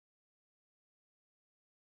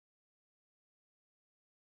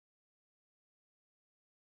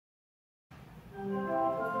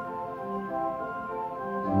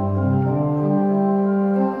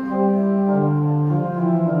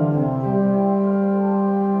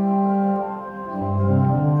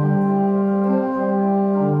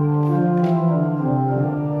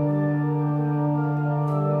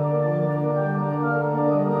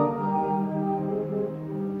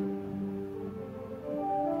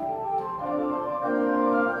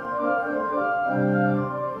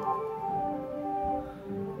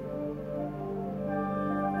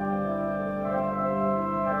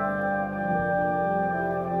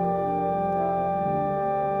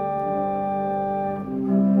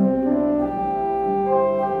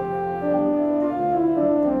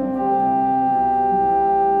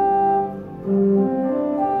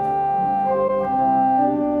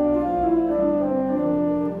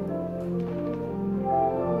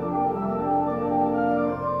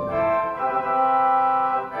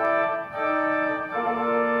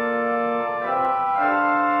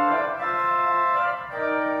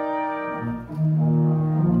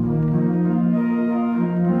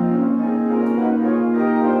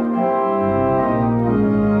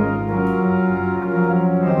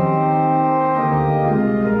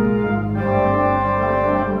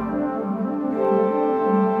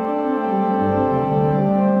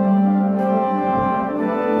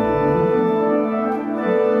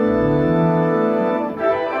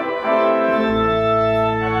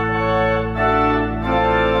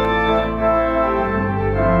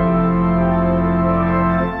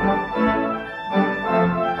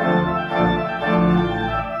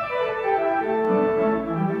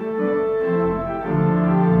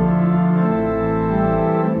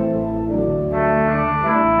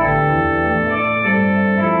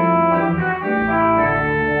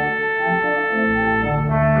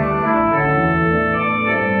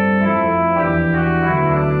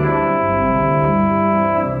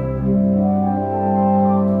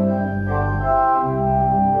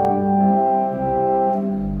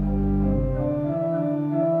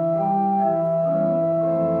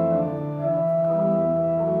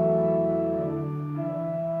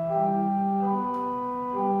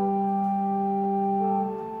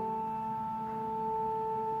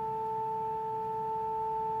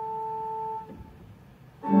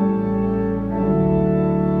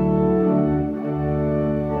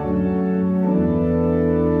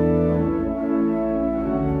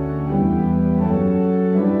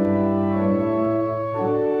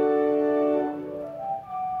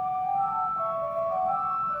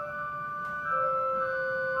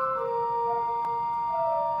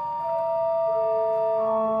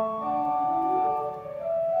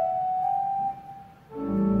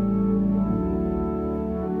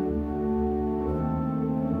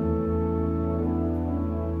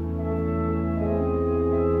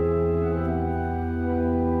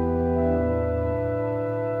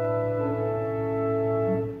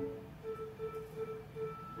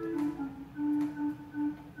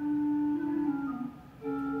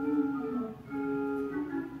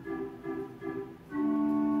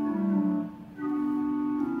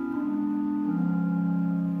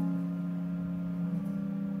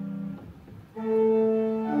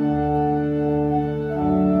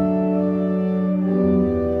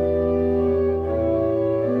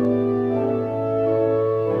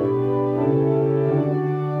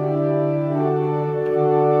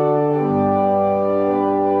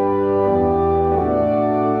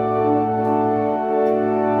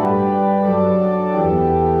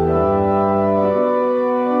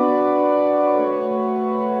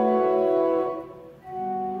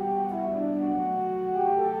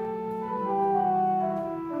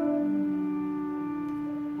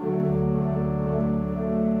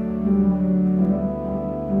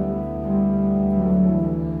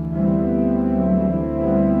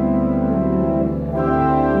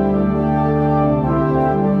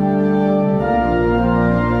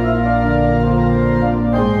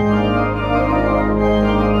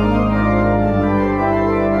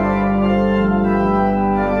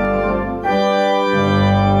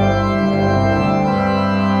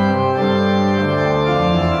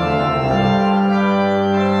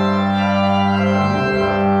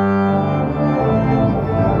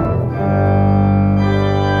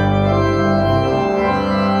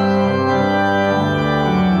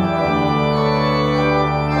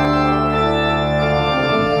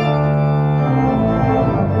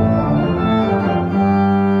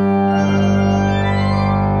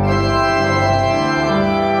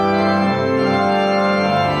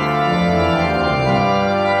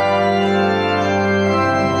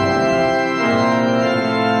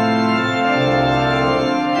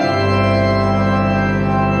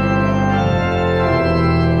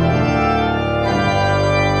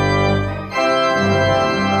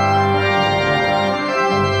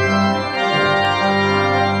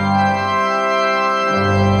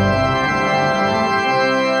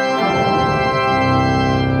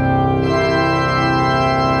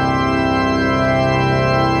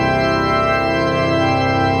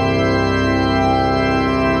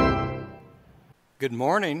Good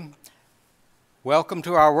morning. Welcome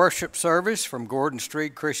to our worship service from Gordon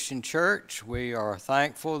Street Christian Church. We are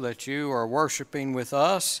thankful that you are worshiping with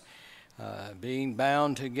us, being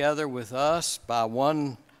bound together with us by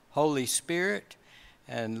one Holy Spirit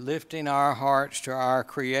and lifting our hearts to our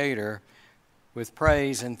Creator with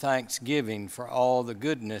praise and thanksgiving for all the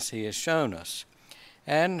goodness He has shown us.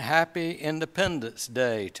 And happy Independence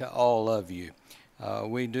Day to all of you.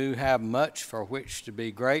 We do have much for which to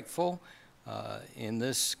be grateful. In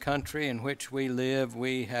this country in which we live,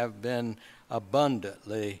 we have been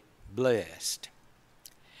abundantly blessed.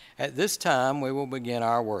 At this time, we will begin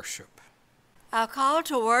our worship. Our call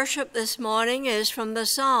to worship this morning is from the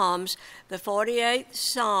Psalms, the 48th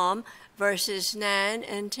Psalm, verses 9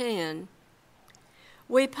 and 10.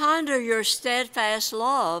 We ponder your steadfast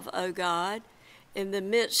love, O God, in the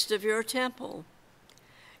midst of your temple.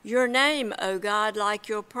 Your name, O God, like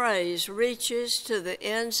your praise, reaches to the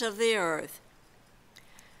ends of the earth.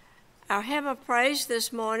 Our hymn of praise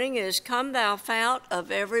this morning is Come Thou Fount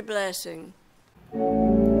of Every Blessing.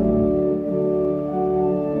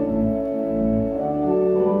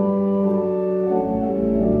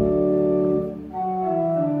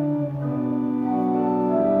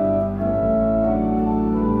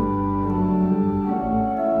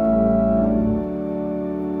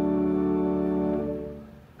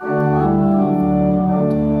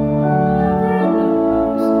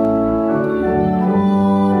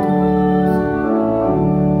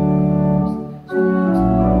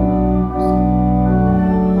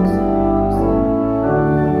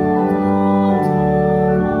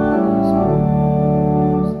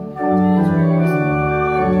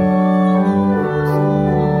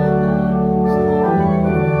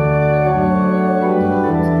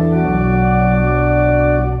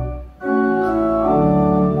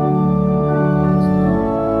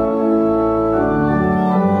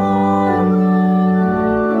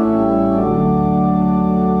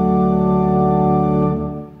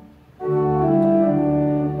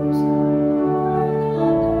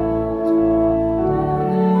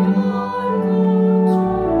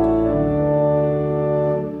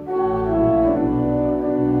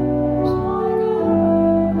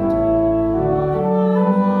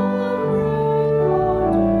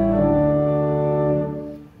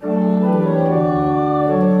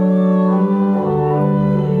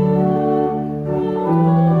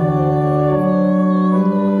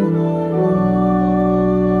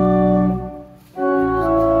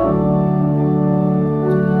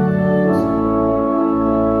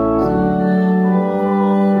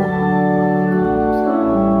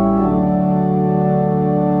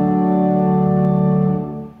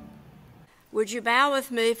 Would you bow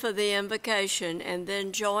with me for the invocation and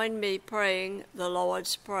then join me praying the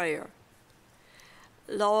Lord's Prayer?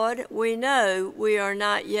 Lord, we know we are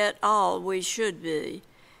not yet all we should be,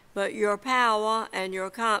 but your power and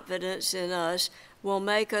your confidence in us will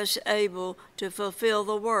make us able to fulfill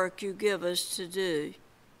the work you give us to do.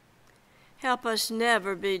 Help us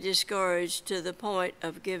never be discouraged to the point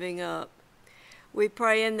of giving up. We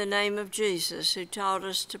pray in the name of Jesus, who taught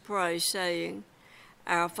us to pray, saying,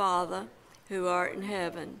 Our Father, who art in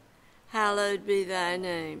heaven, hallowed be thy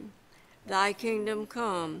name. Thy kingdom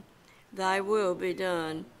come, thy will be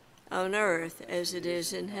done, on earth as it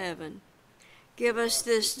is in heaven. Give us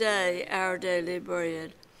this day our daily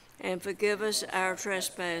bread, and forgive us our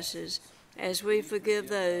trespasses, as we forgive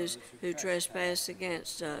those who trespass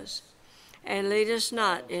against us. And lead us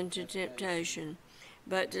not into temptation,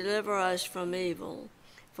 but deliver us from evil.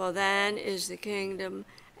 For thine is the kingdom,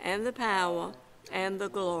 and the power, and the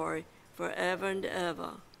glory, forever and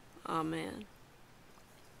ever. Amen.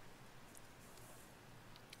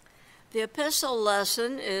 The epistle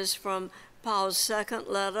lesson is from Paul's second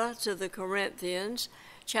letter to the Corinthians,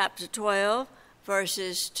 chapter 12,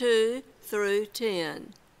 verses 2 through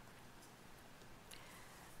 10.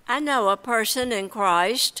 I know a person in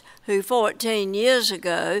Christ who 14 years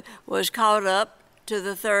ago was caught up to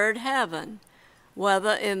the third heaven.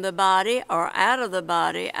 Whether in the body or out of the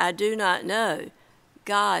body, I do not know.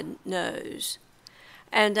 God knows.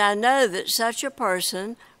 And I know that such a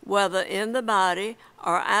person, whether in the body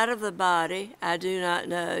or out of the body, I do not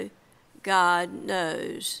know, God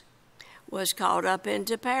knows, was caught up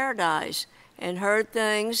into paradise and heard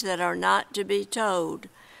things that are not to be told,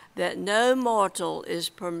 that no mortal is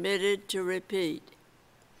permitted to repeat.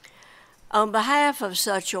 On behalf of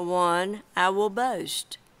such a one, I will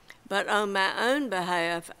boast, but on my own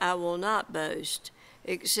behalf I will not boast,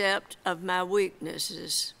 except of my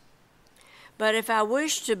weaknesses. But if I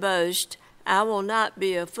wish to boast, I will not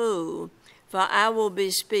be a fool, for I will be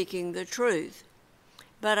speaking the truth.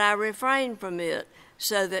 But I refrain from it,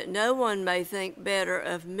 so that no one may think better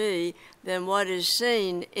of me than what is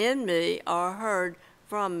seen in me or heard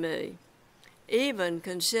from me, even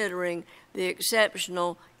considering the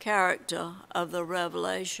exceptional character of the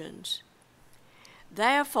revelations.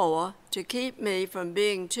 Therefore, to keep me from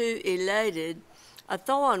being too elated, a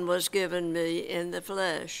thorn was given me in the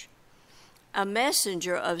flesh, a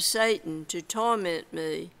messenger of Satan to torment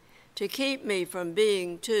me, to keep me from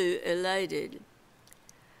being too elated.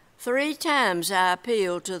 3 times I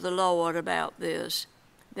appealed to the Lord about this,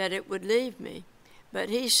 that it would leave me. But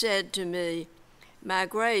he said to me, "My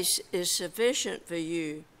grace is sufficient for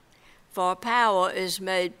you, for power is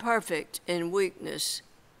made perfect in weakness.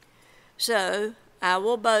 So I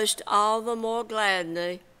will boast all the more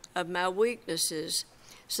gladly of my weaknesses,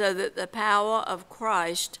 so that the power of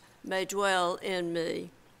Christ may dwell in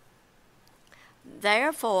me.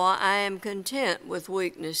 Therefore I am content with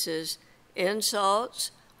weaknesses,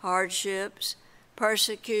 insults, hardships,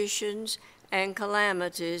 persecutions, and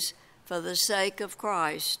calamities for the sake of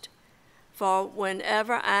Christ. For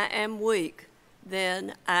whenever I am weak,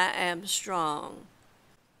 then I am strong."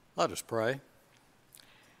 Let us pray.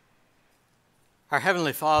 Our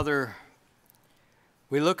Heavenly Father,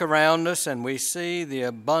 we look around us and we see the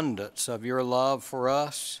abundance of your love for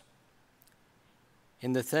us.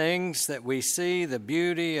 In the things that we see, the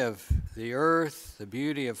beauty of the earth, the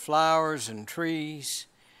beauty of flowers and trees,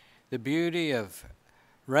 the beauty of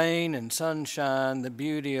rain and sunshine, the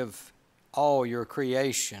beauty of all your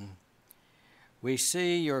creation. We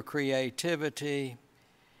see your creativity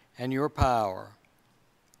and your power.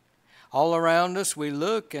 All around us we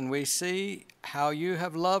look and we see how you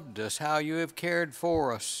have loved us, how you have cared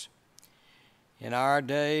for us. In our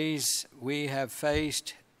days we have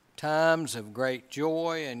faced times of great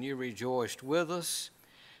joy and you rejoiced with us,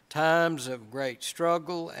 times of great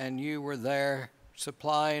struggle and you were there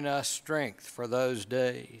supplying us strength for those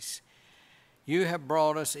days. You have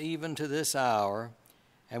brought us even to this hour,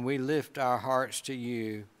 and we lift our hearts to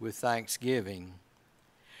you with thanksgiving.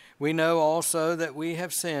 We know also that we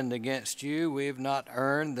have sinned against you. We have not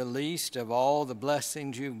earned the least of all the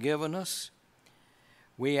blessings you've given us.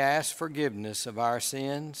 We ask forgiveness of our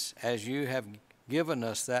sins as you have given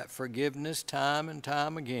us that forgiveness time and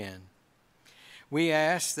time again. We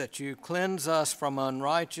ask that you cleanse us from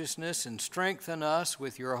unrighteousness and strengthen us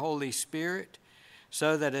with your Holy Spirit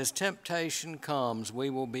so that as temptation comes, we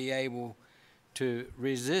will be able to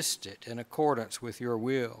resist it in accordance with your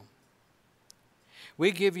will.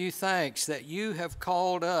 We give you thanks that you have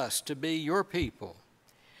called us to be your people,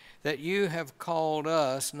 that you have called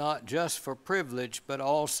us not just for privilege but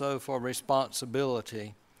also for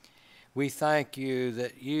responsibility. We thank you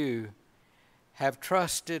that you have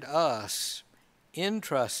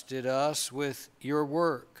entrusted us with your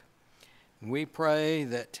work. We pray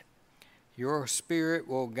that your Spirit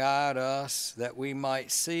will guide us, that we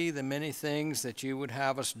might see the many things that you would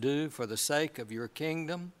have us do for the sake of your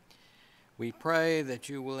kingdom. We pray that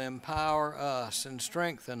you will empower us and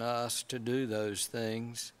strengthen us to do those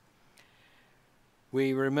things.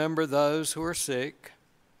 We remember those who are sick,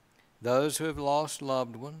 those who have lost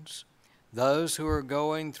loved ones, those who are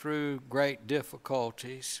going through great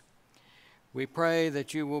difficulties. We pray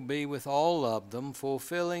that you will be with all of them,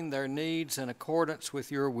 fulfilling their needs in accordance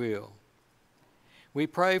with your will. We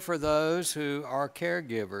pray for those who are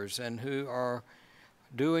caregivers and who are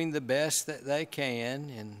doing the best that they can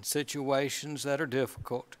in situations that are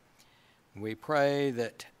difficult. We pray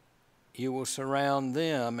that you will surround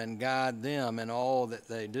them and guide them in all that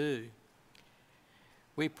they do.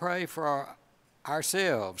 We pray for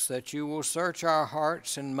ourselves, that you will search our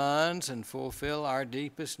hearts and minds and fulfill our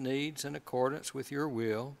deepest needs in accordance with your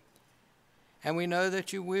will. And we know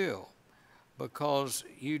that you will, because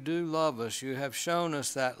you do love us. You have shown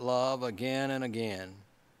us that love again and again.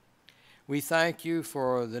 We thank you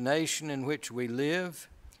for the nation in which we live.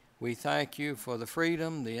 We thank you for the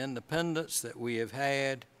freedom, the independence that we have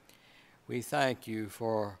had. We thank you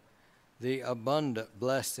for the abundant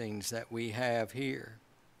blessings that we have here.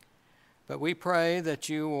 But we pray that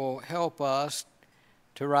you will help us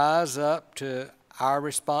to rise up to our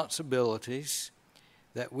responsibilities,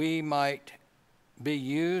 that we might be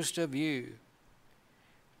used of you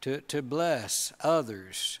to bless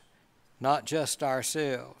others, not just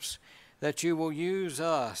ourselves, that you will use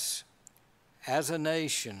us as a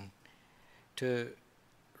nation to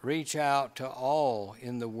reach out to all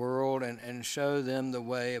in the world and show them the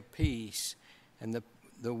way of peace and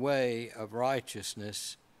the way of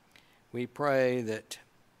righteousness. We pray that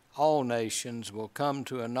all nations will come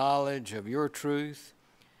to a knowledge of your truth,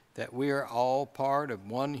 that we are all part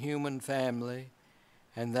of one human family,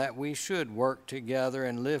 and that we should work together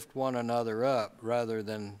and lift one another up rather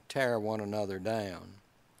than tear one another down.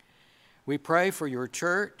 We pray for your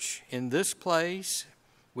church in this place.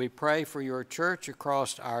 We pray for your church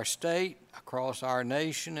across our state, across our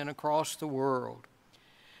nation, and across the world.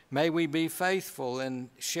 May we be faithful in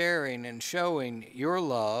sharing and showing your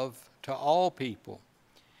love to all people.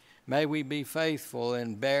 May we be faithful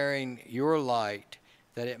in bearing your light,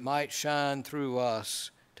 that it might shine through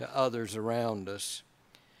us to others around us.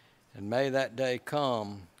 And may that day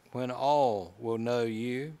come when all will know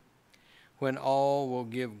you, when all will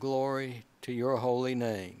give glory to your holy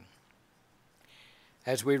name.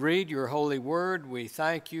 As we read your holy word, we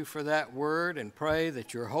thank you for that word and pray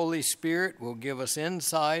that your Holy Spirit will give us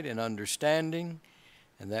insight and understanding,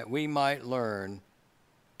 and that we might learn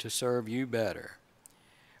to serve you better.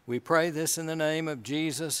 We pray this in the name of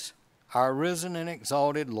Jesus, our risen and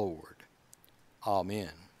exalted Lord. Amen.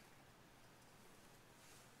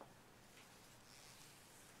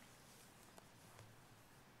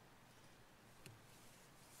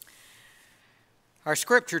 Our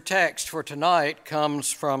scripture text for tonight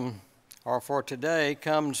comes from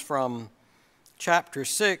chapter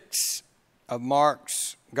 6 of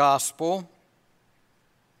Mark's Gospel,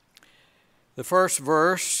 the first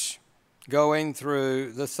verse going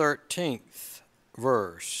through the 13th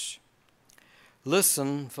verse.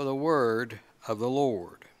 Listen for the word of the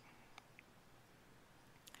Lord.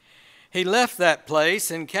 He left that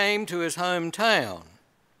place and came to his hometown,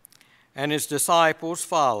 and his disciples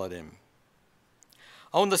followed him.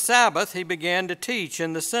 On the Sabbath, he began to teach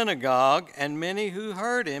in the synagogue, and many who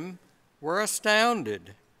heard him were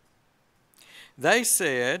astounded. They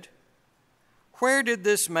said, "Where did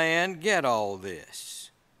this man get all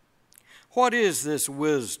this? What is this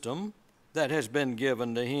wisdom that has been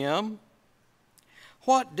given to him?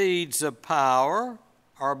 What deeds of power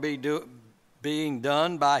are being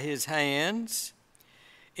done by his hands?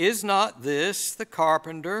 Is not this the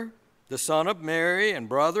carpenter, the son of Mary, and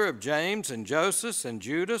brother of James and Joseph and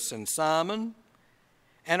Judas and Simon?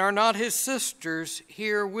 And are not his sisters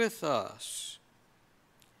here with us?"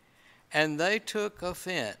 And they took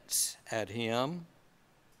offense at him.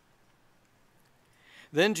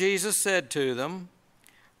 Then Jesus said to them,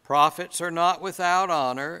 "Prophets are not without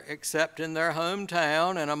honor except in their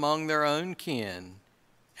hometown and among their own kin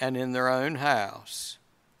and in their own house."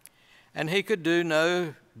 And he could do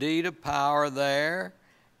no deed of power there,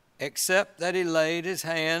 except that he laid his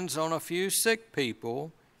hands on a few sick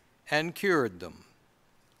people and cured them.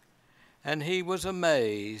 And he was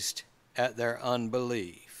amazed at their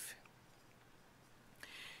unbelief.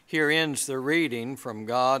 Here ends the reading from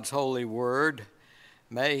God's holy word.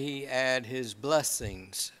 May he add his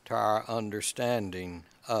blessings to our understanding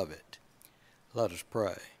of it. Let us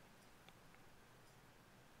pray.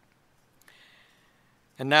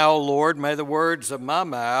 And now, O Lord, may the words of my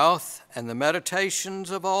mouth and the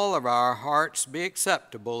meditations of all of our hearts be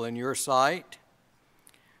acceptable in your sight,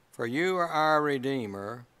 for you are our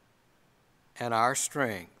Redeemer and our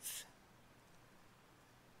strength.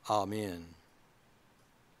 Amen.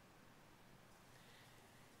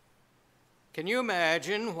 Can you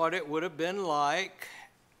imagine what it would have been like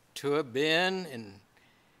to have been in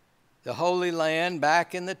the Holy Land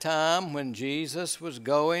back in the time when Jesus was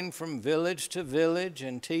going from village to village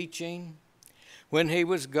and teaching, when he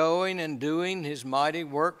was going and doing his mighty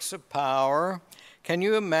works of power? Can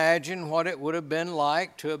you imagine what it would have been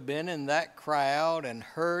like to have been in that crowd and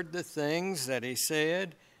heard the things that he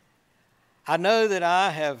said? I know that I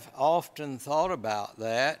have often thought about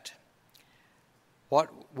that.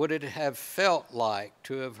 What would it have felt like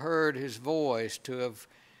to have heard his voice, to have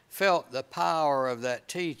felt the power of that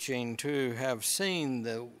teaching, to have seen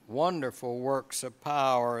the wonderful works of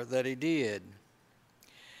power that he did?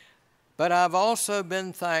 But I've also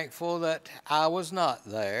been thankful that I was not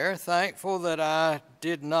there, thankful that I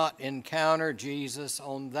did not encounter Jesus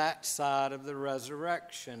on that side of the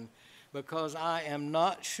resurrection, because I am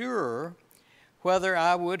not sure whether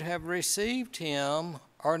I would have received him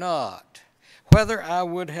or not, whether I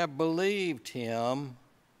would have believed him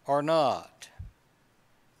or not.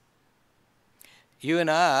 You and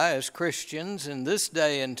I, as Christians in this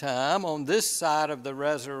day and time, on this side of the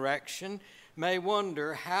resurrection, may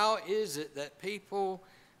wonder, how is it that people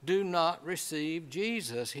do not receive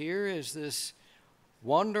Jesus? Here is this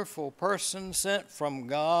wonderful person sent from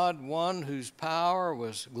God, one whose power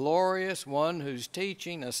was glorious, one whose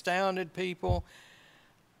teaching astounded people,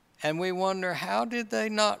 and we wonder, how did they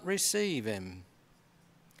not receive him?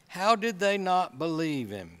 How did they not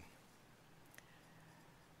believe him?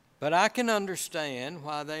 But I can understand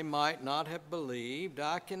why they might not have believed.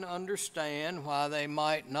 I can understand why they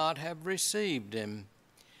might not have received him.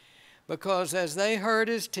 because as they heard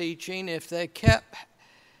his teaching, if they kept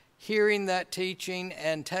hearing that teaching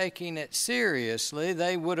and taking it seriously,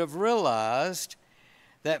 they would have realized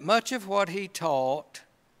that much of what he taught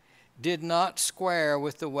did not square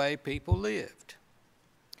with the way people lived.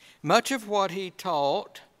 Much of what he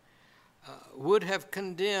taught would have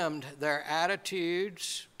condemned their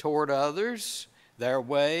attitudes toward others, their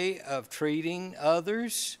way of treating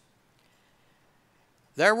others.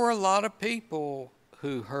 There were a lot of people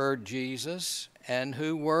who heard Jesus and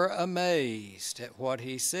who were amazed at what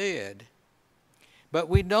he said. But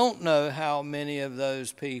we don't know how many of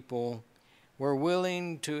those people were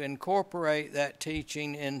willing to incorporate that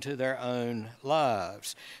teaching into their own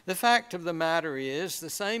lives. The fact of the matter is, the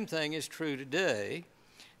same thing is true today.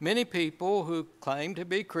 Many people who claim to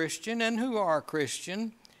be Christian and who are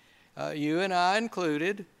Christian, you and I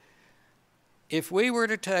included, if we were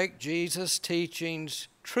to take Jesus' teachings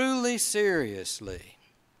truly seriously,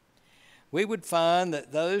 we would find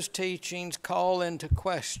that those teachings call into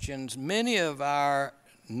questions many of our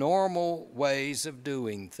normal ways of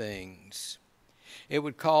doing things. It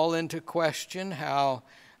would call into question how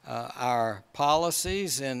our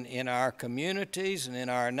policies in our communities and in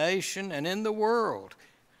our nation and in the world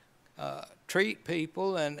treat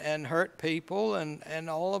people and hurt people and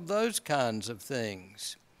all of those kinds of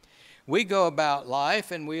things. We go about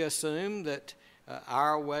life and we assume that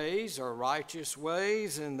our ways are righteous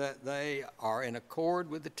ways and that they are in accord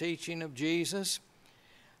with the teaching of Jesus.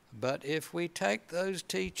 But if we take those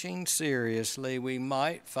teachings seriously, we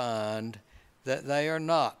might find that they are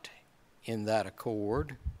not in that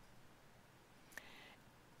accord.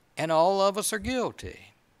 And all of us are guilty.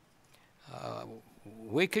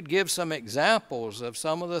 We could give some examples of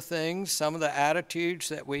some of the things, some of the attitudes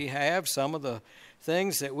that we have, some of the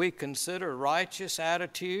things that we consider righteous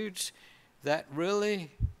attitudes that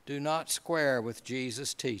really do not square with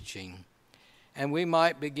Jesus' teaching. And we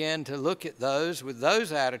might begin to look at those with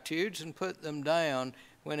those attitudes and put them down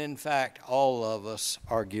when in fact all of us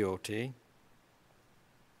are guilty.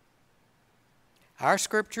 Our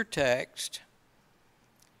scripture text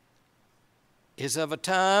is of a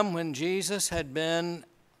time when Jesus had been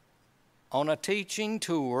on a teaching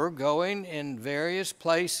tour, going in various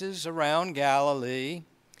places around Galilee,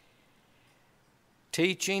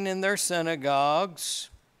 teaching in their synagogues.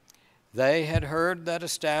 They had heard that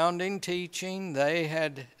astounding teaching. They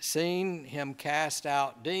had seen him cast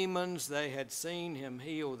out demons. They had seen him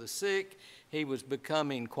heal the sick. He was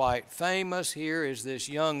becoming quite famous. Here is this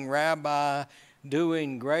young rabbi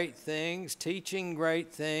doing great things, teaching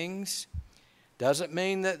great things. Doesn't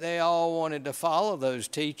mean that they all wanted to follow those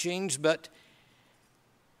teachings, but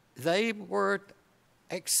they were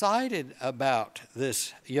excited about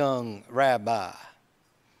this young rabbi.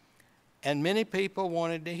 And many people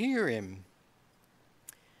wanted to hear him.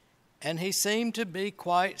 And he seemed to be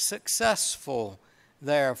quite successful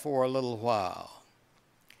there for a little while.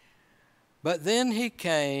 But then he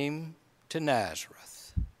came to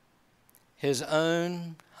Nazareth, his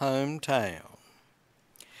own hometown.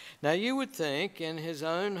 Now you would think in his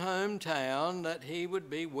own hometown that he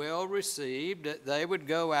would be well received, that they would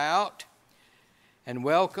go out and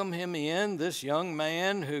welcome him in, this young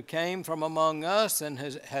man who came from among us and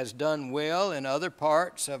has done well in other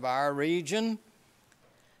parts of our region.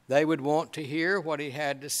 They would want to hear what he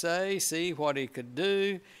had to say, see what he could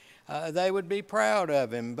do. They would be proud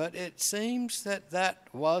of him, but it seems that that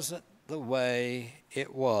wasn't the way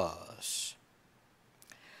it was.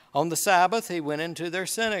 On the Sabbath, he went into their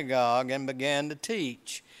synagogue and began to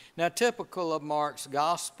teach. Now, typical of Mark's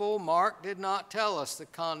gospel, Mark did not tell us the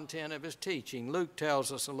content of his teaching. Luke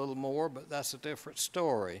tells us a little more, but that's a different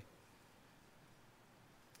story.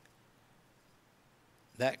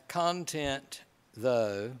 That content,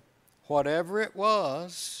 though, whatever it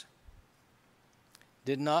was,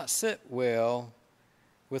 did not sit well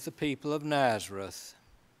with the people of Nazareth.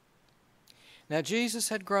 Now, Jesus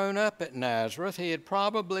had grown up at Nazareth. He had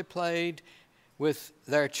probably played with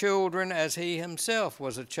their children as he himself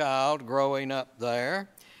was a child growing up there.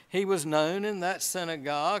 He was known in that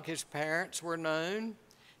synagogue. His parents were known.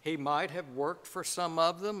 He might have worked for some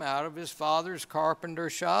of them out of his father's carpenter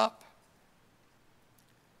shop.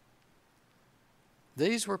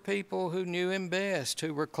 These were people who knew him best,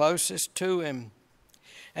 who were closest to him.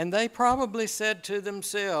 And they probably said to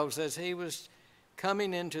themselves as he was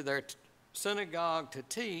coming into their synagogue to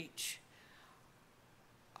teach,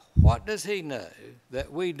 what does he know that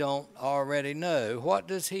we don't already know? What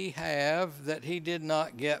does he have that he did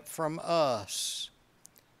not get from us?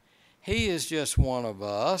 He is just one of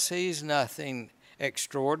us. He's nothing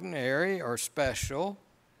extraordinary or special.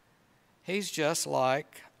 He's just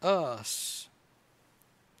like us.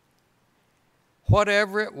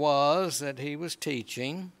 whatever it was that he was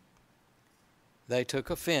teaching, they took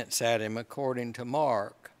offense at him according to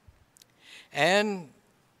Mark. And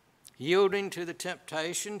yielding to the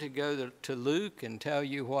temptation to go to Luke and tell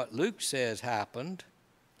you what Luke says happened,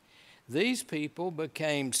 these people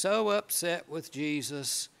became so upset with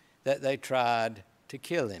Jesus that they tried to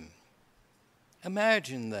kill him.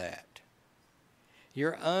 Imagine that.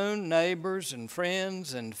 Your own neighbors and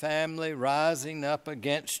friends and family rising up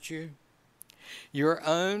against you. Your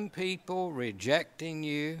own people rejecting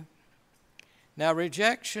you. Now,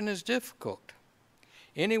 rejection is difficult.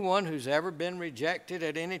 Anyone who's ever been rejected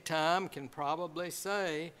at any time can probably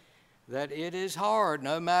say that it is hard,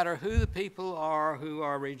 no matter who the people are who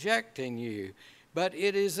are rejecting you. But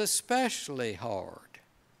it is especially hard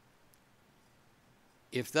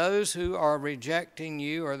if those who are rejecting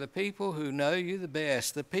you are the people who know you the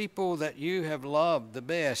best, the people that you have loved the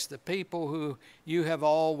best, the people who you have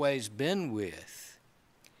always been with.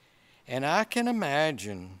 And I can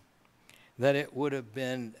imagine that it would have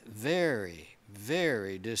been very,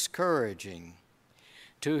 very discouraging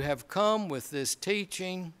to have come with this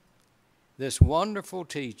teaching, this wonderful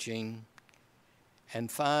teaching,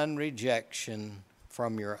 and find rejection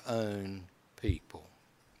from your own people.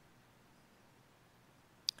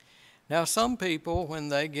 Now, some people, when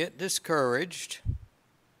they get discouraged,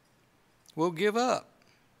 will give up.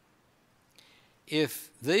 If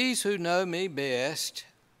these who know me best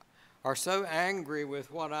are so angry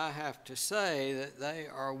with what I have to say that they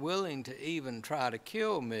are willing to even try to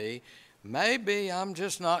kill me, maybe I'm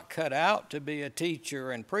just not cut out to be a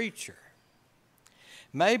teacher and preacher.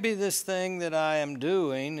 Maybe this thing that I am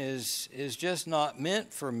doing is just not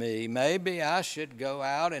meant for me. Maybe I should go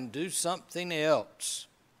out and do something else.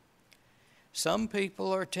 Some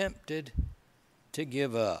people are tempted to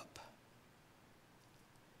give up.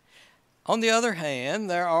 On the other hand,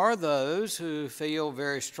 there are those who feel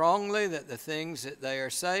very strongly that the things that they are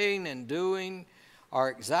saying and doing are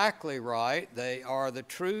exactly right. They are the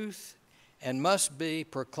truth and must be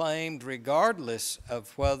proclaimed regardless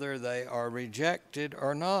of whether they are rejected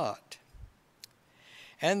or not.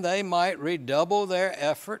 And they might redouble their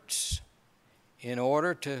efforts in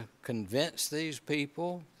order to convince these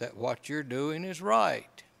people that what you're doing is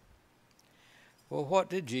right. Well, what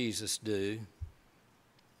did Jesus do?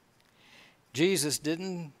 Jesus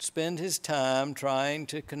didn't spend his time trying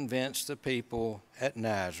to convince the people at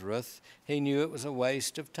Nazareth. He knew it was a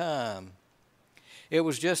waste of time. It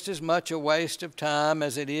was just as much a waste of time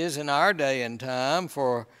as it is in our day and time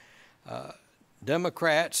for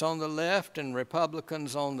Democrats on the left and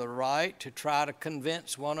Republicans on the right to try to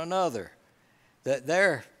convince one another that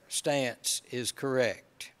their stance is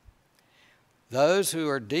correct. Those who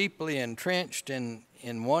are deeply entrenched in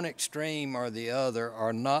one extreme or the other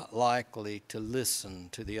are not likely to listen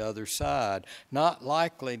to the other side, not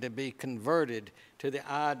likely to be converted to the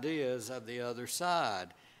ideas of the other side.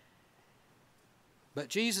 But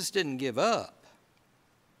Jesus didn't give up.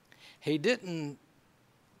 He didn't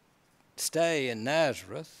stay in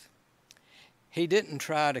Nazareth. He didn't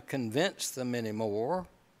try to convince them anymore.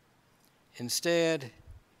 Instead,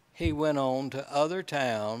 he went on to other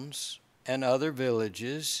towns and other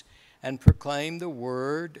villages and proclaimed the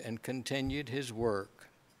word and continued his work.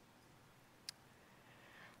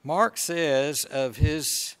 Mark says of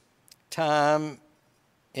his time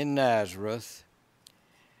in Nazareth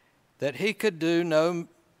that he could do no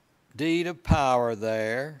deed of power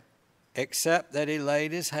there except that he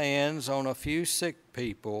laid his hands on a few sick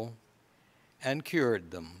people and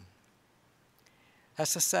cured them.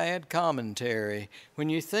 That's a sad commentary when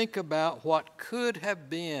you think about what could have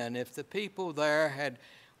been if the people there had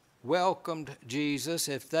welcomed Jesus,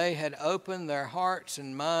 if they had opened their hearts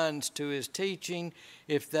and minds to his teaching,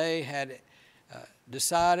 if they had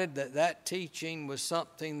decided that that teaching was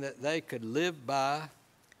something that they could live by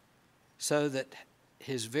so that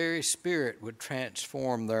his very spirit would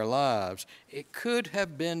transform their lives. It could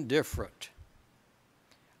have been different,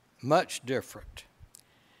 much different.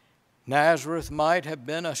 Nazareth might have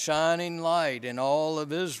been a shining light in all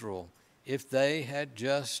of Israel if they had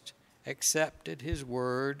just accepted his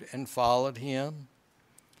word and followed him.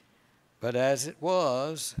 But as it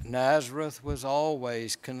was, Nazareth was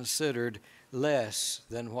always considered less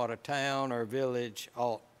than what a town or village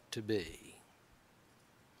ought to be.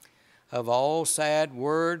 Of all sad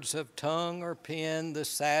words of tongue or pen, the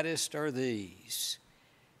saddest are these: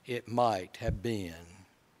 it might have been.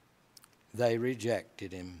 They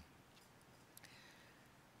rejected him.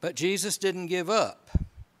 But Jesus didn't give up.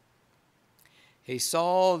 He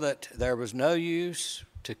saw that there was no use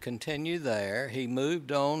to continue there. He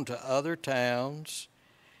moved on to other towns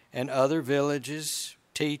and other villages,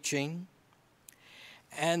 teaching.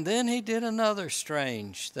 And then he did another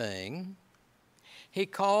strange thing. He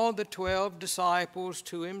called the 12 disciples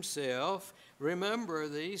to himself. Remember,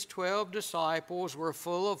 these 12 disciples were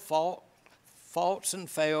full of faults and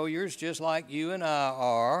failures, just like you and I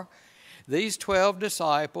are. These 12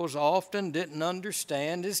 disciples often didn't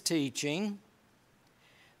understand his teaching.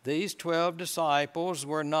 These 12 disciples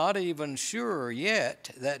were not even sure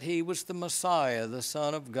yet that he was the Messiah, the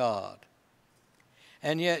Son of God.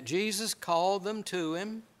 And yet Jesus called them to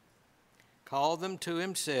him, called them to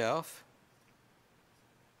himself,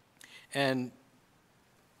 and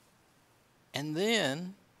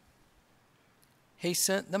then he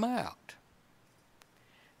sent them out.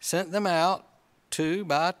 Sent them out 2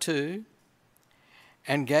 by 2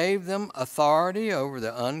 and gave them authority over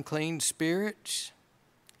the unclean spirits.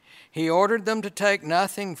 He ordered them to take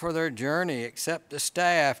nothing for their journey except a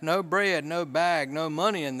staff, no bread, no bag, no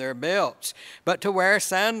money in their belts, but to wear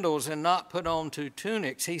sandals and not put on 2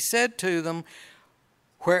 tunics. He said to them,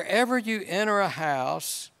 "Wherever you enter a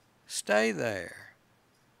house, stay there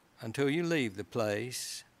until you leave the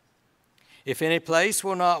place. If any place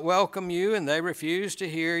will not welcome you and they refuse to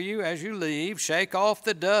hear you as you leave, shake off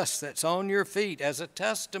the dust that's on your feet as a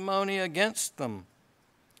testimony against them."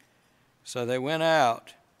 So they went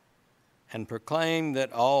out and proclaimed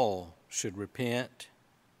that all should repent.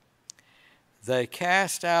 They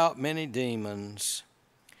cast out many demons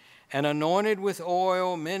and anointed with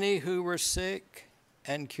oil many who were sick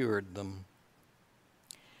and cured them.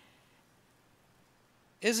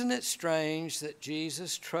 Isn't it strange that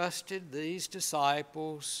Jesus trusted these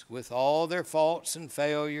disciples with all their faults and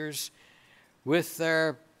failures, with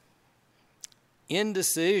their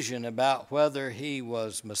indecision about whether he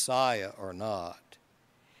was Messiah or not?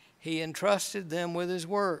 He entrusted them with his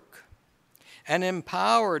work and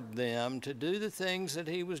empowered them to do the things that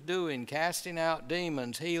he was doing, casting out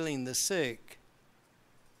demons, healing the sick.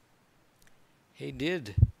 He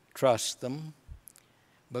did trust them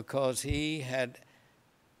because he had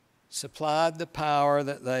supplied the power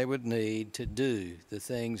that they would need to do the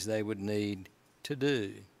things they would need to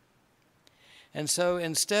do. And so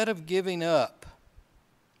instead of giving up,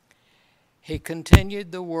 he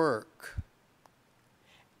continued the work.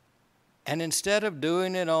 And instead of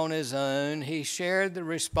doing it on his own, he shared the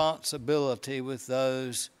responsibility with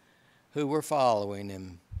those who were following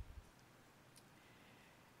him.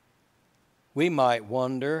 We might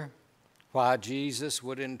wonder why Jesus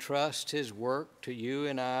would entrust his work to you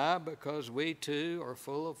and I, because we too are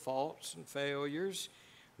full of faults and failures.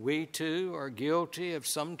 We too are guilty of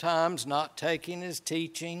sometimes not taking his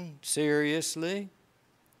teaching seriously.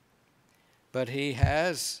 But he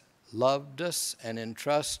has loved us and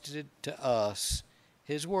entrusted to us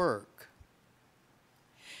his work.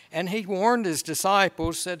 And he warned his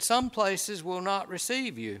disciples, said, some places will not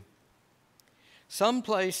receive you. Some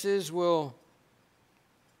places will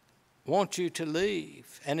want you to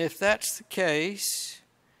leave. And if that's the case,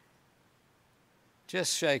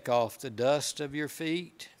 just shake off the dust of your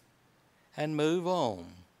feet and move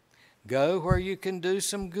on. Go where you can do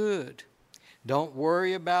some good. Don't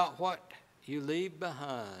worry about what you leave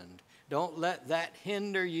behind. Don't let that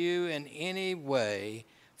hinder you in any way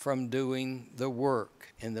from doing the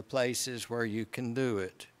work in the places where you can do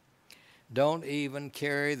it. Don't even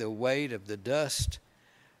carry the weight of the dust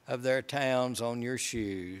of their towns on your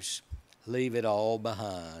shoes. Leave it all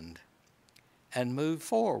behind and move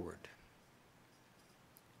forward.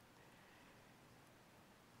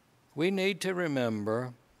 We need to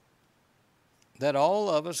remember that all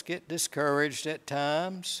of us get discouraged at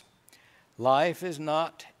times. Life is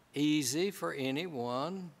not easy for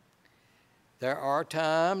anyone. There are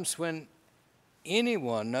times when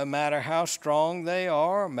anyone, no matter how strong they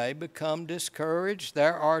are, may become discouraged.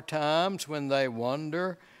 There are times when they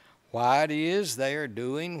wonder why it is they are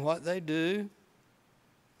doing what they do.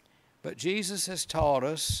 But Jesus has taught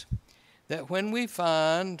us that when we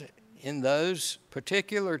find in those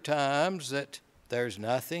particular times that there's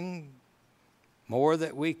nothing more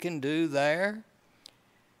that we can do there,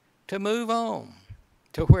 to move on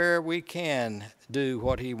to where we can do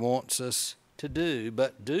what he wants us to do.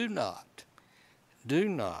 But do not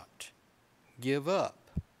give up.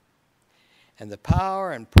 And the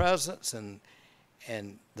power and presence and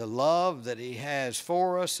the love that he has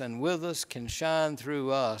for us and with us can shine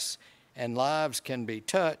through us, and lives can be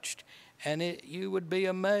touched, and you would be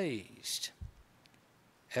amazed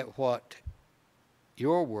at what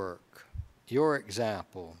your work, your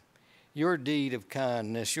example, your deed of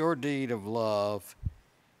kindness, your deed of love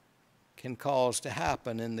can cause to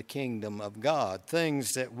happen in the kingdom of God.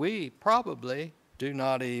 Things that we probably do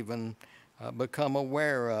not even become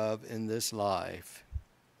aware of in this life.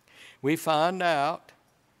 We find out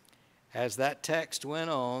as that text went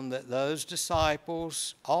on, that those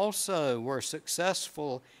disciples also were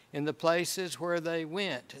successful in the places where they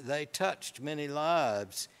went. They touched many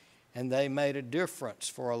lives, and they made a difference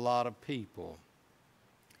for a lot of people.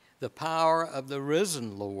 The power of the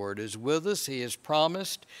risen Lord is with us. He has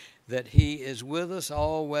promised that He is with us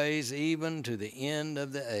always, even to the end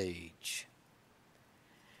of the age.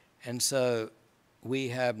 And so we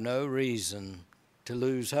have no reason to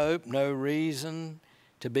lose hope, no reason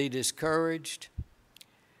to be discouraged.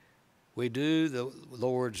 We do the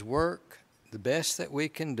Lord's work the best that we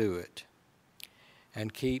can do it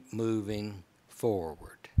and keep moving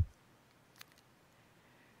forward.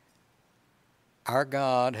 Our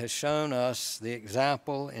God has shown us the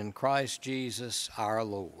example in Christ Jesus our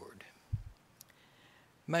Lord.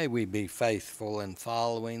 May we be faithful in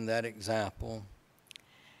following that example,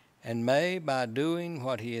 and may, by doing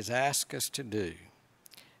what He has asked us to do,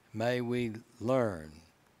 may we learn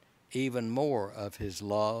even more of His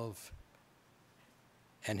love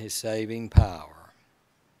and His saving power.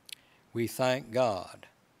 We thank God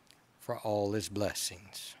for all His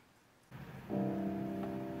blessings.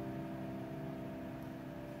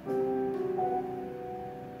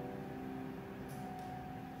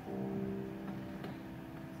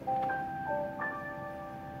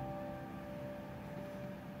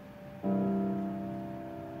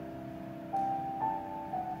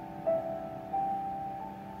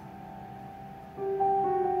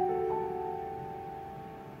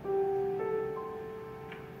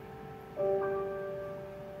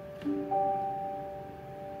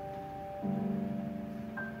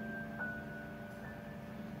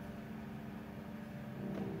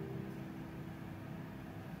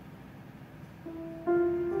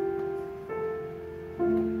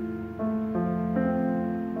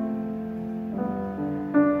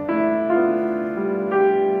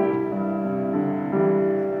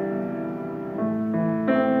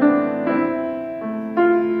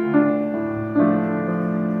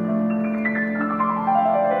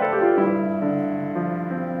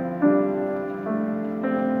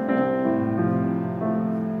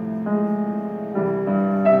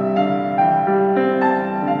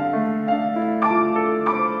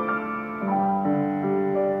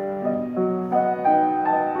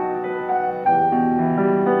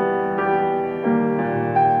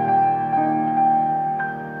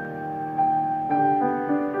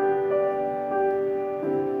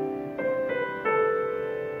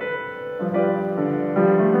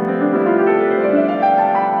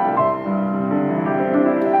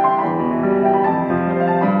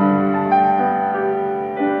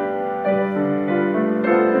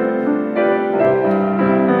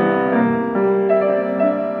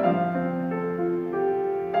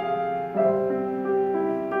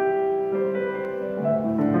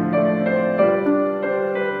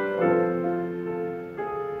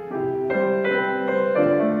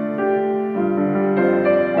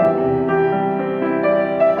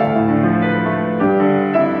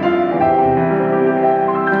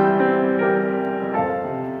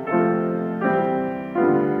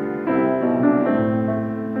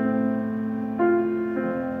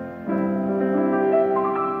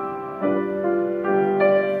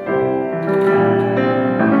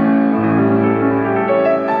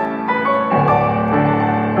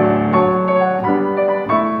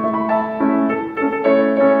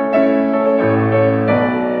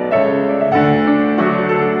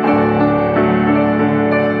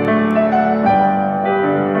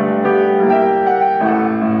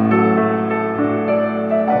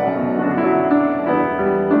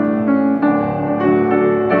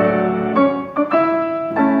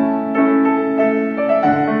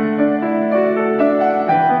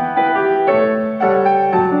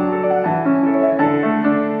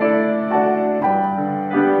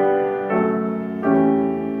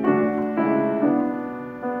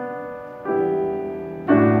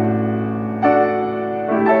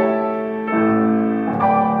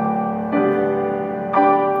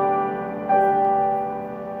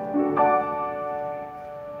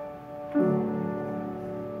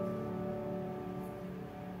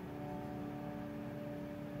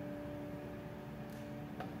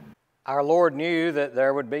 Our Lord knew that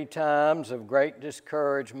there would be times of great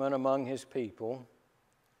discouragement among His people.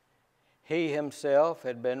 He Himself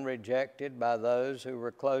had been rejected by those who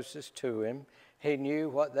were closest to Him. He knew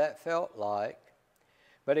what that felt like,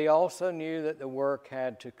 but He also knew that the work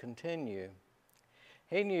had to continue.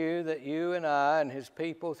 He knew that you and I and His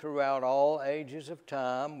people throughout all ages of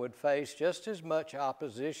time would face just as much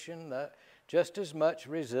opposition, just as much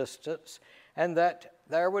resistance, and that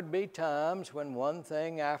there would be times when one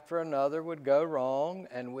thing after another would go wrong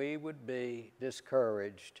and we would be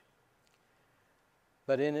discouraged.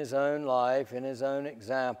 but in his own life, in his own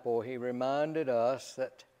example, he reminded us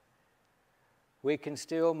that we can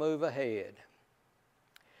still move ahead.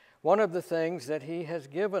 One of the things that he has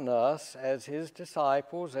given us as his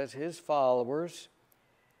disciples, as his followers,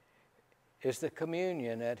 is the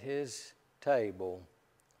communion at his table.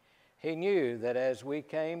 He knew that as we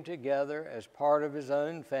came together as part of his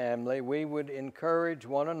own family, we would encourage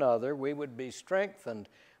one another, we would be strengthened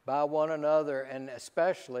by one another, and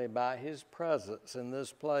especially by his presence in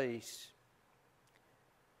this place.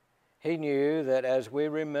 He knew that as we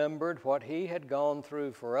remembered what he had gone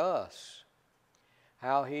through for us,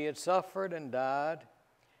 how he had suffered and died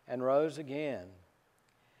and rose again,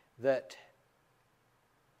 that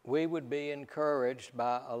we would be encouraged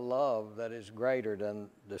by a love that is greater than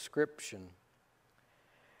description.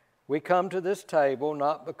 We come to this table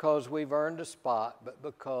not because we've earned a spot, but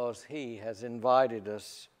because he has invited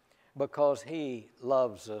us, because he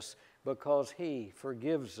loves us, because he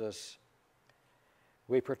forgives us.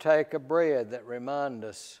 We partake of bread that reminds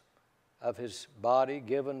us of his body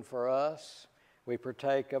given for us. We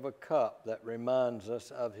partake of a cup that reminds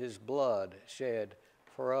us of his blood shed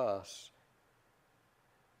for us.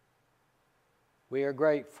 We are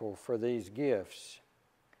grateful for these gifts,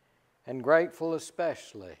 and grateful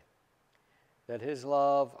especially that his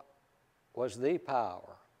love was the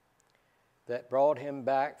power that brought him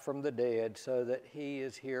back from the dead, so that he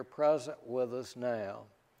is here present with us now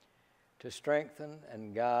to strengthen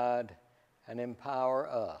and guide and empower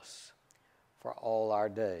us for all our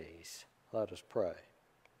days. Let us pray.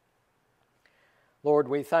 Lord,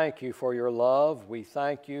 we thank you for your love. We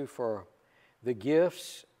thank you for the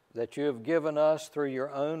gifts that you have given us through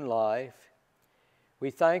your own life. We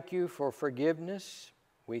thank you for forgiveness.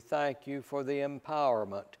 We thank you for the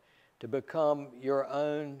empowerment to become your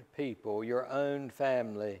own people, your own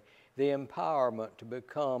family, the empowerment to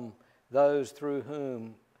become those through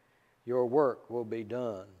whom your work will be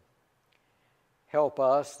done. Help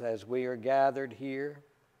us as we are gathered here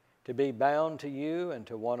to be bound to you and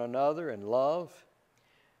to one another in love.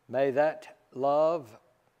 May that love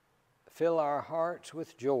fill our hearts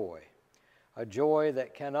with joy, a joy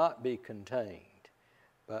that cannot be contained,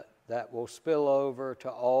 but that will spill over to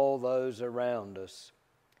all those around us.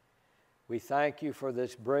 We thank you for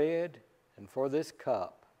this bread and for this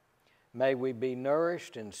cup. May we be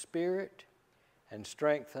nourished in spirit and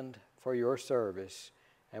strengthened for your service,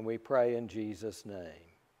 and we pray in Jesus'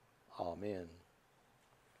 name. Amen.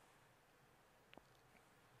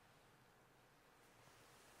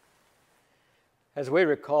 As we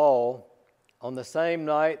recall, on the same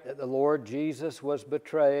night that the Lord Jesus was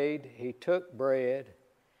betrayed, he took bread,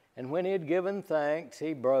 and when he had given thanks,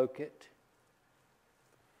 he broke it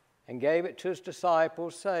and gave it to his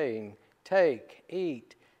disciples, saying, "Take,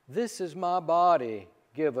 eat, this is my body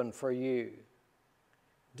given for you.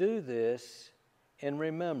 Do this in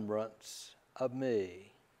remembrance of me."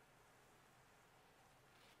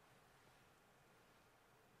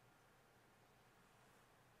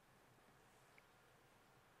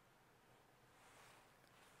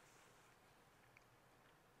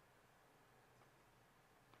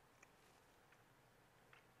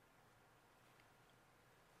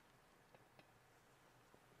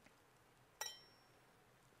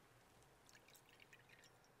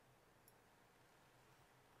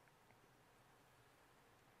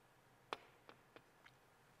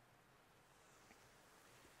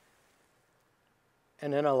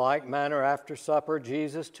 And in a like manner, after supper,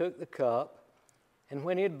 Jesus took the cup, and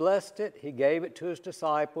when he had blessed it, he gave it to his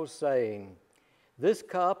disciples, saying, "This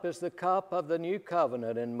cup is the cup of the new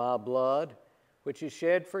covenant in my blood, which is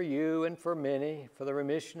shed for you and for many for the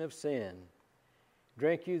remission of sin.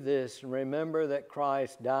 Drink you this, and remember that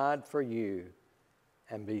Christ died for you,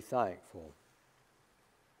 and be thankful."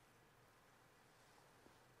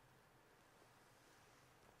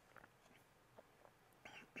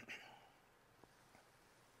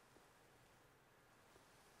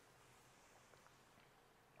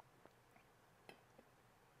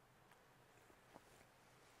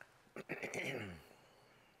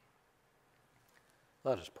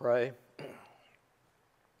 Let us pray.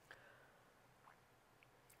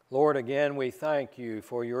 Lord, again we thank you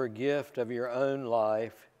for your gift of your own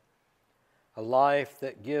life, a life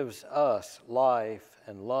that gives us life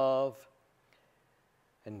and love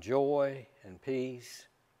and joy and peace.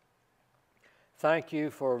 Thank you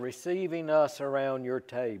for receiving us around your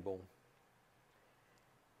table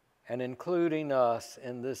and including us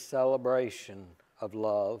in this celebration of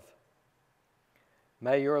love.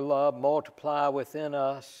 May your love multiply within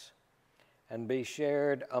us and be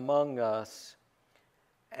shared among us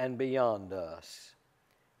and beyond us.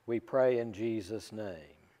 We pray in Jesus'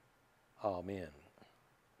 name. Amen.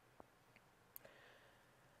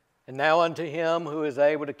 And now unto him who is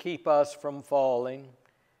able to keep us from falling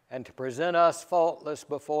and to present us faultless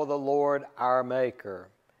before the Lord our Maker,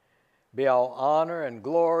 be all honor and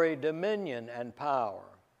glory, dominion and power,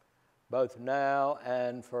 both now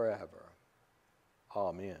and forever.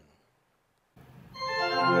 Amen.